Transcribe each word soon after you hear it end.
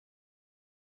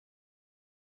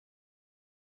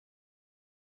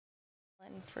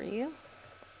And for you,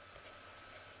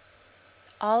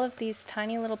 all of these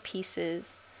tiny little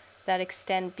pieces that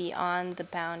extend beyond the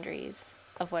boundaries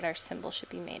of what our symbol should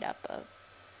be made up of.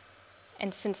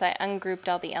 And since I ungrouped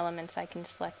all the elements, I can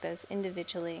select those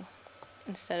individually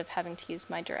instead of having to use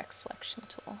my direct selection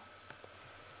tool.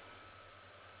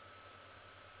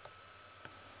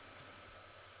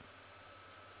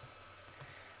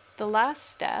 The last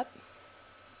step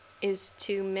is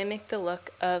to mimic the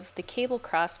look of the cable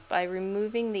cross by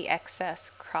removing the excess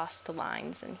crossed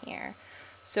lines in here.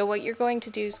 So what you're going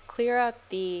to do is clear out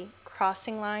the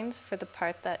crossing lines for the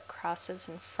part that crosses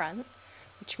in front,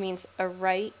 which means a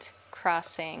right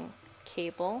crossing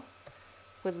cable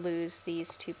would lose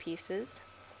these two pieces,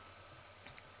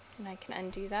 and I can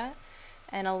undo that,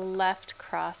 and a left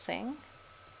crossing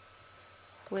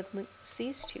would lose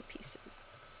these two pieces.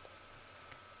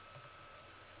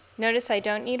 Notice I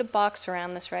don't need a box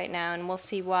around this right now, and we'll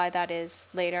see why that is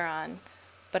later on,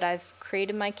 but I've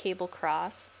created my cable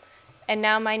cross, and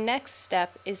now my next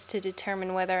step is to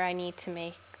determine whether I need to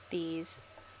make these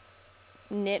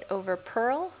knit over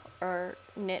purl or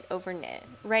knit over knit.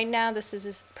 Right now this is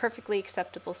a perfectly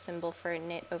acceptable symbol for a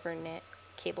knit over knit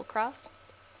cable cross.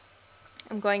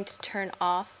 I'm going to turn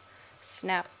off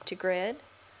snap to grid,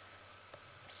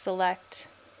 select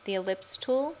the ellipse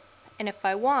tool, and if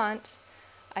I want,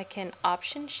 I can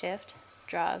Option Shift,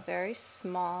 draw a very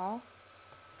small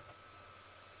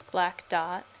black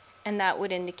dot, and that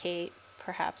would indicate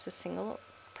perhaps a single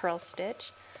purl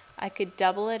stitch. I could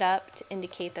double it up to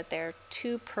indicate that there are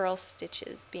two purl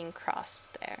stitches being crossed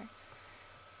there.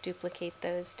 Duplicate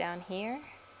those down here.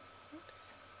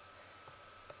 Oops.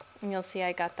 And you'll see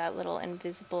I got that little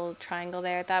invisible triangle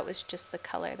there. That was just the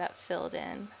color that filled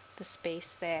in the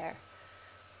space there.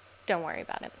 Don't worry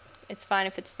about it. It's fine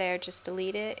if it's there, just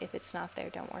delete it. If it's not there,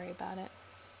 don't worry about it.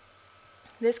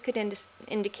 This could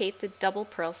indicate the double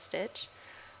purl stitch.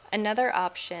 Another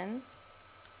option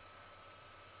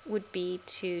would be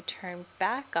to turn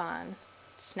back on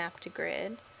snap to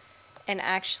grid and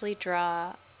actually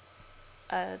draw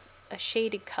a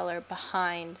shaded color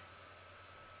behind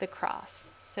the cross.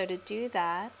 So to do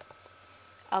that,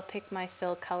 I'll pick my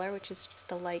fill color, which is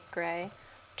just a light gray,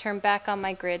 turn back on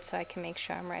my grid so I can make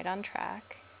sure I'm right on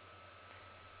track.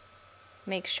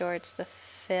 Make sure it's the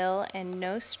fill and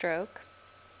no stroke,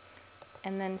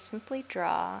 and then simply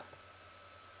draw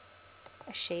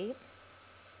a shape,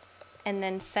 and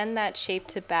then send that shape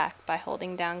to back by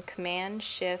holding down Command,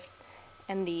 Shift,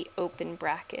 and the open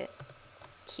bracket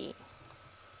key.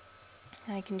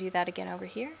 And I can do that again over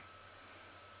here.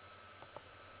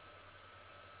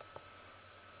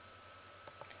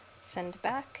 Send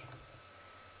back.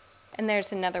 And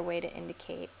there's another way to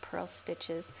indicate purl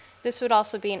stitches. This would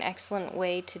also be an excellent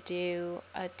way to do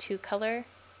a two-color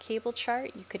cable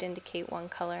chart. You could indicate one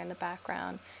color in the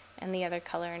background and the other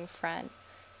color in front.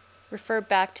 Refer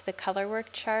back to the colorwork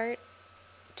chart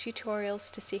tutorials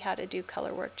to see how to do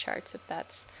colorwork charts if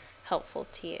that's helpful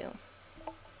to you.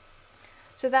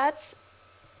 So that's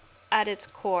at its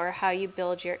core how you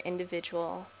build your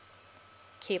individual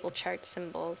cable chart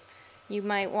symbols. You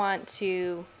might want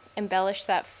to embellish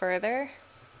that further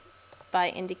by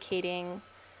indicating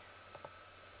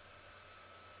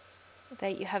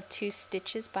that you have two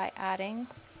stitches by adding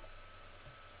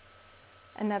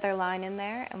another line in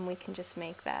there, and we can just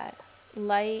make that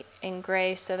light and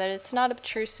gray so that it's not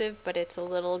obtrusive, but it's a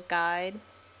little guide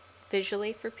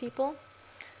visually for people.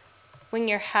 When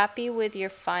you're happy with your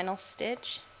final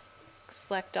stitch,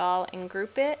 select all and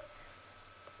group it,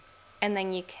 and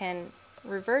then you can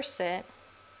reverse it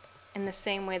in the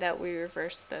same way that we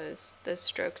reverse those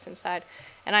strokes inside.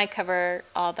 And I cover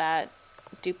all that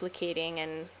duplicating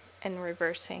and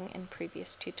reversing in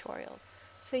previous tutorials.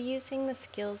 So using the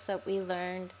skills that we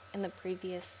learned in the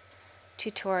previous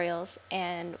tutorials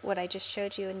and what I just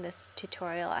showed you in this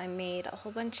tutorial, I made a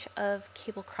whole bunch of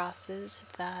cable crosses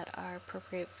that are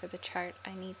appropriate for the chart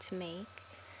I need to make.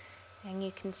 And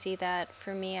you can see that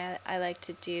for me, I like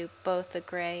to do both a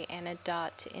gray and a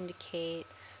dot to indicate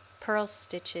purl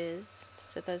stitches.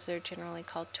 So those are generally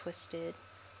called twisted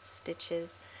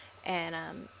stitches, and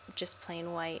just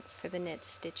plain white for the knit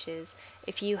stitches.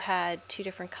 If you had two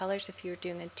different colors, if you were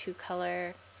doing a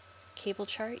two-color cable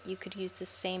chart, you could use the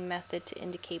same method to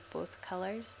indicate both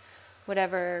colors.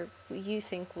 Whatever you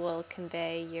think will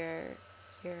convey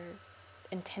your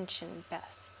intention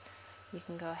best, you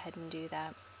can go ahead and do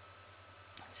that.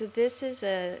 So this is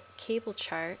a cable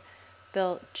chart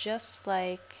built just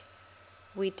like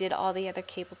we did all the other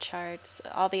cable charts,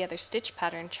 all the other stitch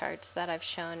pattern charts that I've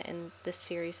shown in this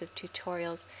series of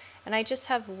tutorials. And I just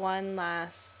have one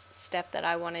last step that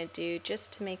I want to do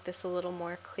just to make this a little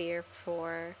more clear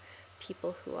for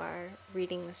people who are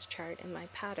reading this chart in my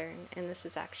pattern, and this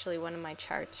is actually one of my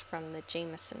charts from the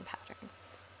Jameson pattern.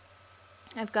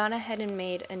 I've gone ahead and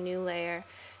made a new layer,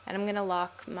 and I'm going to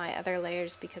lock my other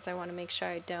layers because I want to make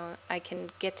sure I can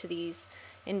get to these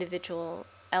individual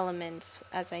elements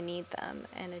as I need them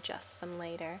and adjust them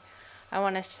later. I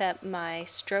want to set my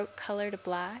stroke color to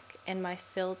black and my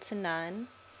fill to none.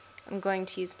 I'm going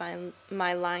to use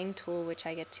my line tool, which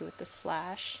I get to with the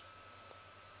slash.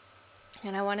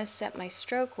 And I want to set my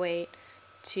stroke weight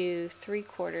to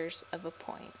 3/4 of a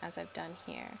point, as I've done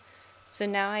here. So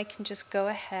now I can just go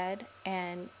ahead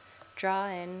and draw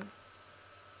in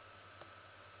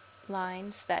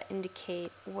lines that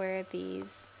indicate where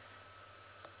these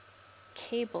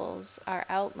cables are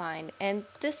outlined. And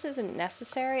this isn't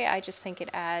necessary, I just think it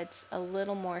adds a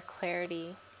little more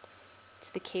clarity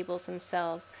to the cables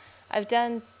themselves. I've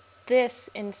done this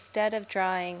instead of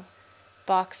drawing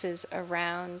boxes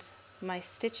around my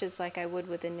stitches like I would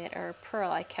with a knit or a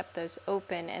purl. I kept those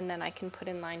open, and then I can put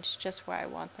in lines just where I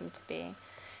want them to be.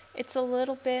 It's a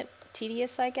little bit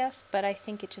tedious, I guess, but I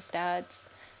think it just adds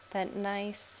that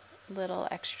nice little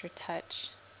extra touch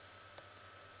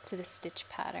to the stitch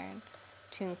pattern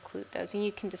to include those. And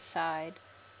you can decide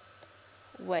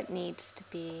what needs to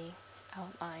be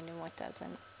outlined and what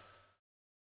doesn't.